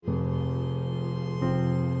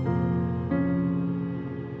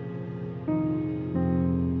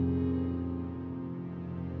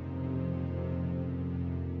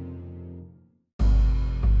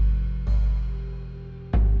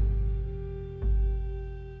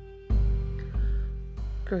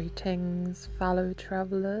Greetings, fellow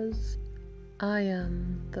travelers. I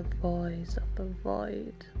am the voice of the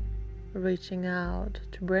void, reaching out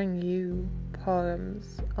to bring you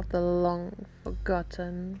poems of the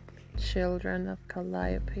long-forgotten children of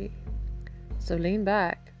Calliope. So lean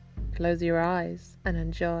back, close your eyes, and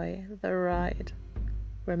enjoy the ride.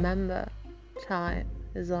 Remember, time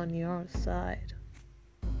is on your side.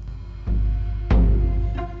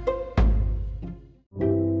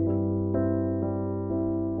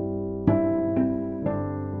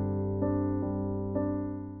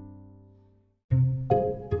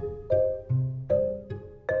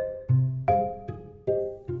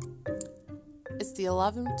 It's the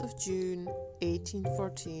 11th of June,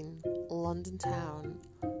 1814, London town.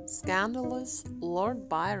 Scandalous Lord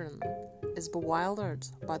Byron is bewildered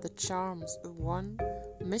by the charms of one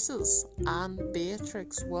Mrs. Anne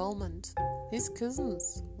Beatrix Wilmot, his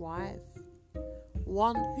cousin's wife.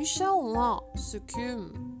 One who shall not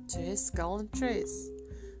succumb to his gallantries,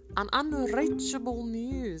 an unreachable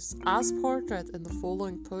muse, as portrayed in the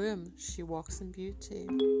following poem, She Walks in Beauty.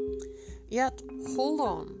 Yet, hold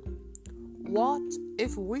on. What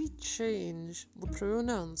if we change the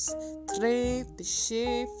pronouns they, the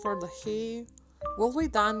she for the he? Will we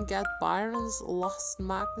then get Byron's lost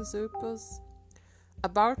magnus opus?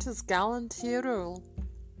 About his gallant hero,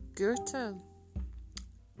 Goethe?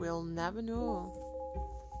 We'll never know.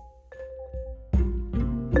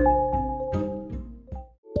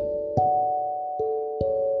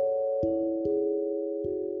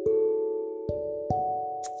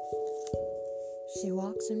 She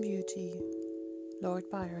walks in beauty, Lord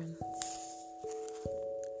Byron.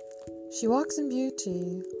 She walks in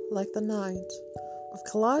beauty like the night of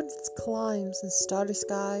cloudless climes and starry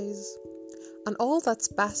skies, and all that's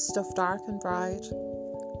best of dark and bright.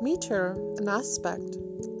 Meet her in aspect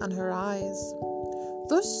and her eyes,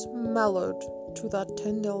 thus mellowed to that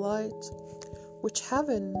tender light which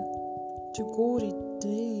heaven to gaudy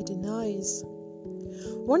day denies.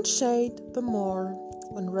 One shade the more,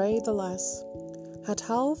 one ray the less, had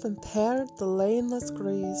half impaired the laneless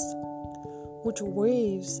grace which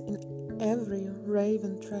waves in every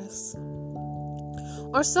raven tress,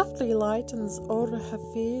 or softly lightens o'er her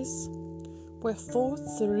face, where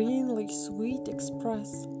thoughts serenely sweet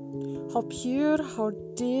express how pure, how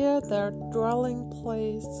dear their dwelling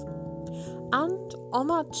place. And on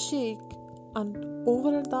that cheek and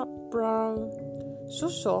over that brow, so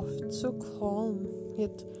soft, so calm,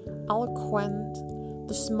 yet eloquent,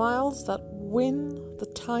 the smiles that win, the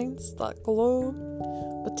tints that glow,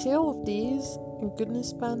 but tale of these in goodness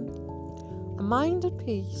spent, a mind at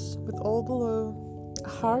peace with all below, a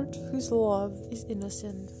heart whose love is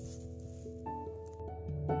innocent.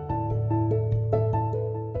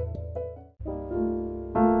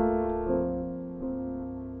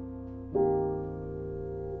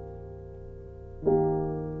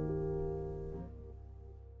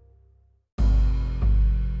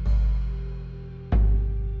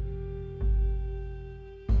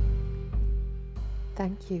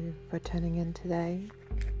 Thank you for tuning in today.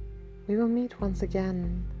 We will meet once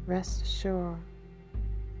again, rest assured.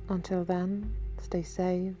 Until then, stay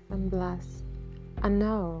safe and blessed, and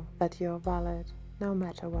know that you're valid no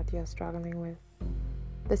matter what you're struggling with.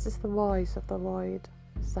 This is the voice of the void,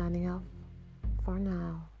 signing off for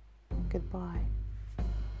now. Goodbye.